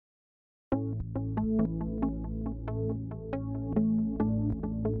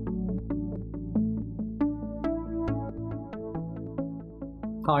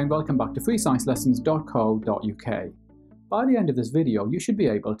Hi and welcome back to freesciencelessons.co.uk. By the end of this video, you should be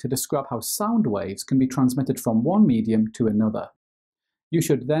able to describe how sound waves can be transmitted from one medium to another. You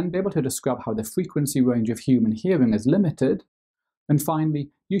should then be able to describe how the frequency range of human hearing is limited. And finally,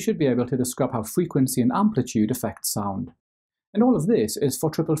 you should be able to describe how frequency and amplitude affect sound. And all of this is for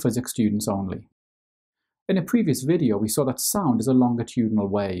triple physics students only. In a previous video, we saw that sound is a longitudinal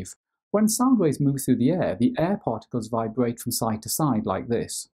wave. When sound waves move through the air particles vibrate from side to side like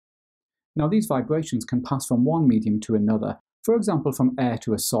this. Now these vibrations can pass from one medium to another, for example from air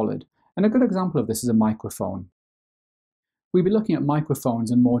to a solid, and a good example of this is a microphone. We'll be looking at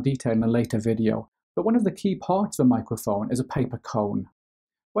microphones in more detail in a later video, but one of the key parts of a microphone is a paper cone.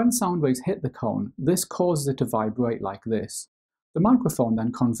 When sound waves hit the cone, this causes it to vibrate like this. The microphone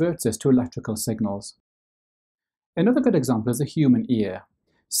then converts this to electrical signals. Another good example is the human ear.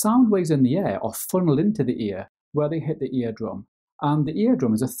 Sound waves in the air are funneled into the ear where they hit the eardrum, and the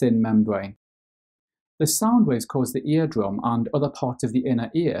eardrum is a thin membrane. The sound waves cause the eardrum and other parts of the inner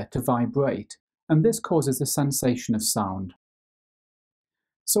ear to vibrate, and this causes the sensation of sound.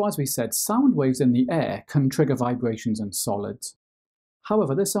 So as we said, sound waves in the air can trigger vibrations in solids.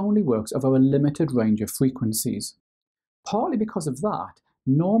 However, this only works over a limited range of frequencies. Partly because of that,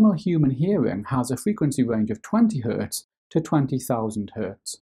 normal human hearing has a frequency range of 20 Hz to 20,000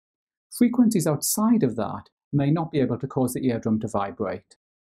 Hz. Frequencies outside of that may not be able to cause the eardrum to vibrate.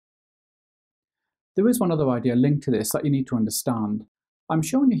 There is one other idea linked to this that you need to understand. I'm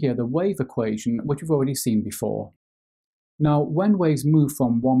showing you here the wave equation, which we've already seen before. Now, when waves move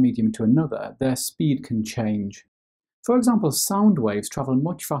from one medium to another, their speed can change. For example, sound waves travel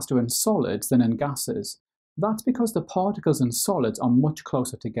much faster in solids than in gases. That's because the particles in solids are much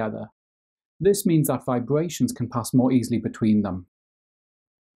closer together. This means that vibrations can pass more easily between them.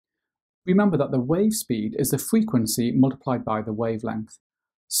 Remember that the wave speed is the frequency multiplied by the wavelength.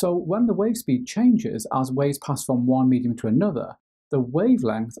 So when the wave speed changes as waves pass from one medium to another, the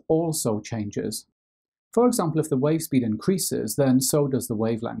wavelength also changes. For example, if the wave speed increases, then so does the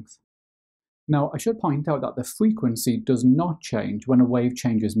wavelength. Now, I should point out that the frequency does not change when a wave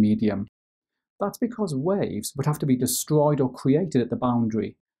changes medium. That's because waves would have to be destroyed or created at the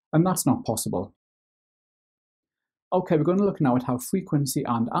boundary, and that's not possible. Okay, we're going to look now at how frequency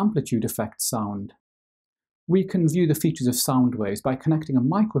and amplitude affect sound. We can view the features of sound waves by connecting a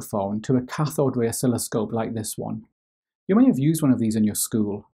microphone to a cathode ray oscilloscope like this one. You may have used one of these in your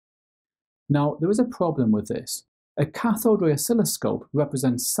school. Now, there is a problem with this. A cathode ray oscilloscope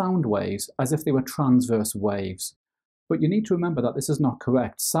represents sound waves as if they were transverse waves. But you need to remember that this is not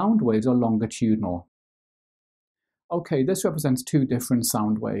correct. Sound waves are longitudinal. Okay, this represents two different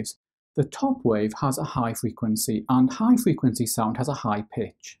sound waves. The top wave has a high frequency, and high frequency sound has a high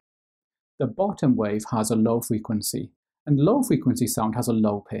pitch. The bottom wave has a low frequency, and low frequency sound has a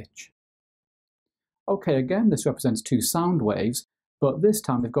low pitch. Okay, again this represents two sound waves, but this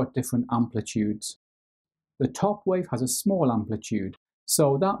time they've got different amplitudes. The top wave has a small amplitude,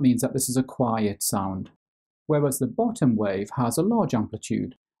 so that means that this is a quiet sound, whereas the bottom wave has a large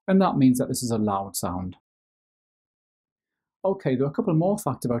amplitude, and that means that this is a loud sound. Okay, there are a couple more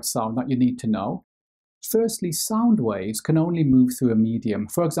facts about sound that you need to know. Firstly, sound waves can only move through a medium,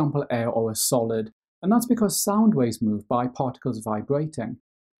 for example air or a solid, and that's because sound waves move by particles vibrating.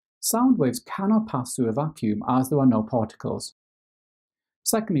 Sound waves cannot pass through a vacuum as there are no particles.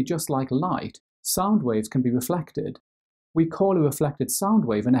 Secondly, just like light, sound waves can be reflected. We call a reflected sound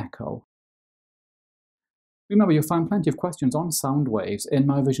wave an echo. Remember, you'll find plenty of questions on sound waves in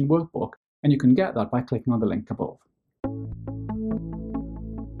my Vision workbook, and you can get that by clicking on the link above.